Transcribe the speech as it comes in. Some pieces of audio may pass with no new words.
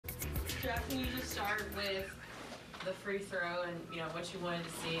Jacque, can you just start with the free throw and what you wanted to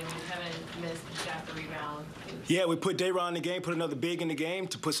see? I mean, Kevin missed, but you got the rebound. Yeah, we put Dayron in the game, put another big in the game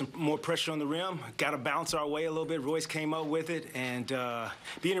to put some more pressure on the rim. Got to bounce our way a little bit. Royce came up with it, and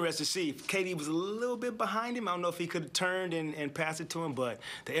be interested to see if KD was a little bit behind him. I don't know if he could have turned and passed it to him, but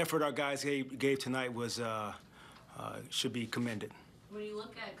the effort our guys gave tonight was should be commended. When you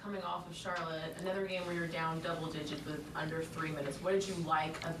look at coming off of Charlotte, another game where you're down double digits with under 3 minutes, what did you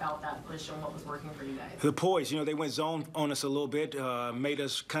like about that push and what was working for you guys? The poise, they went zone on us a little bit, made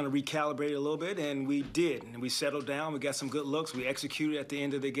us kind of recalibrate a little bit, and we did. And we settled down, we got some good looks, we executed at the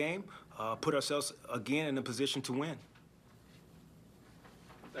end of the game, put ourselves again in a position to win.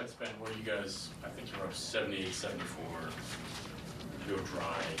 That's been where you guys, I think you were up 78-74, you go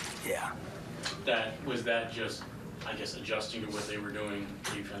dry. Yeah. Was that just, I guess, adjusting to what they were doing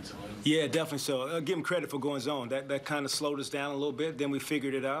defensively? Yeah, definitely so. Give them credit for going zone. That kind of slowed us down a little bit. Then we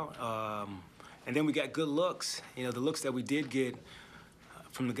figured it out. And then we got good looks. The looks that we did get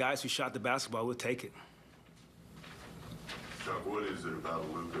from the guys who shot the basketball, we'll take it. Chuck, what is it about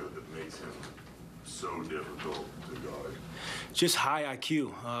Luka that makes him so difficult to guard? Just high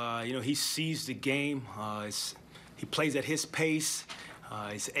IQ. He sees the game. He plays at his pace.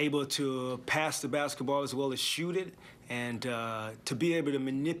 He's able to pass the basketball as well as shoot it, and to be able to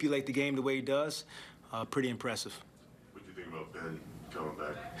manipulate the game the way he does, pretty impressive. What do you think about Ben coming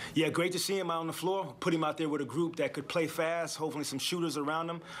back? Yeah, great to see him out on the floor. Put him out there with a group that could play fast, hopefully some shooters around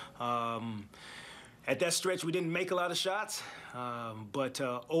him. At that stretch, we didn't make a lot of shots, but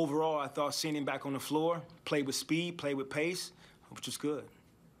overall, I thought seeing him back on the floor, play with speed, play with pace, which was good.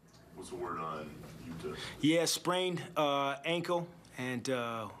 What's the word on Utah? Yeah, sprained ankle. And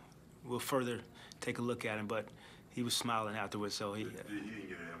we'll further take a look at him, but he was smiling afterwards, so he didn't get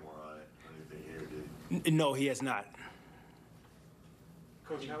an MRI or anything here, did he? No, he has not.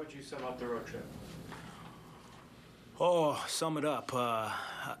 Coach, how would you sum up the road trip? Oh, sum it up.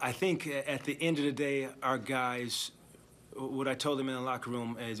 I think at the end of the day, our guys, what I told them in the locker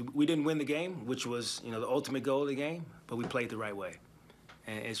room is we didn't win the game, which was the ultimate goal of the game, but we played the right way.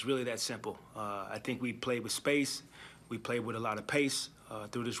 And it's really that simple. I think we played with space. We played with a lot of pace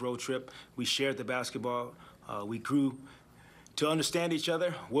through this road trip. We shared the basketball. We grew to understand each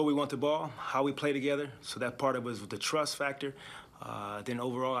other, where we want the ball, how we play together. So that part of it was the trust factor. Then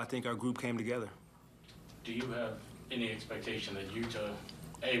overall, I think our group came together. Do you have any expectation that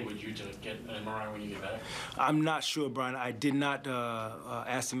would Utah get an MRI when you get back? I'm not sure, Brian. I did not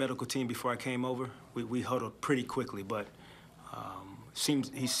ask the medical team before I came over. We huddled pretty quickly, but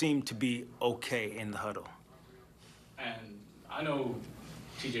he seemed to be okay in the huddle. And I know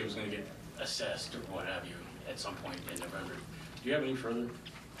TJ was going to get assessed or what have you at some point in November. Do you have any further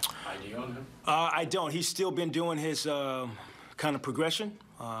idea on him? I don't. He's still been doing his kind of progression.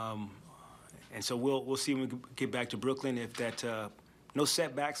 And so we'll see when we get back to Brooklyn if that, no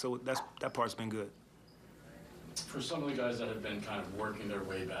setbacks, so that part's been good. For some of the guys that have been kind of working their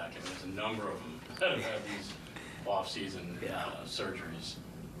way back, and there's a number of them that have had these off-season surgeries,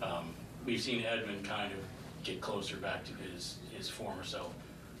 we've seen Edmond kind of get closer back to his former self.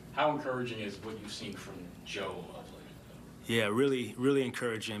 How encouraging is what you've seen from Joe of late? Yeah, really, really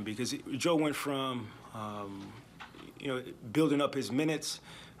encouraging, because Joe went from building up his minutes,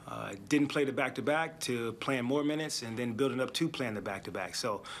 didn't play the back-to-back, to playing more minutes, and then building up to playing the back-to-back.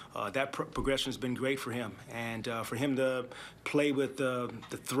 So that progression has been great for him. And for him to play with the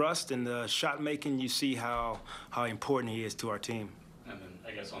thrust and the shot making, you see how important he is to our team. And then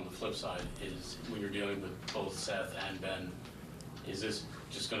I guess on the flip side is when you're dealing with both Seth and Ben, is this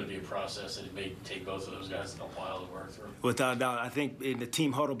just going to be a process that it may take both of those guys a while to work through? Without a doubt. I think in the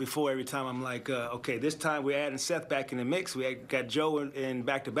team huddle before, every time I'm like, okay, this time we're adding Seth back in the mix. We got Joe in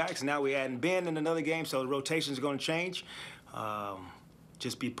back-to-backs. Now we're adding Ben in another game, so the rotation's going to change.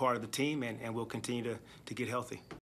 Just be part of the team, and we'll continue to get healthy.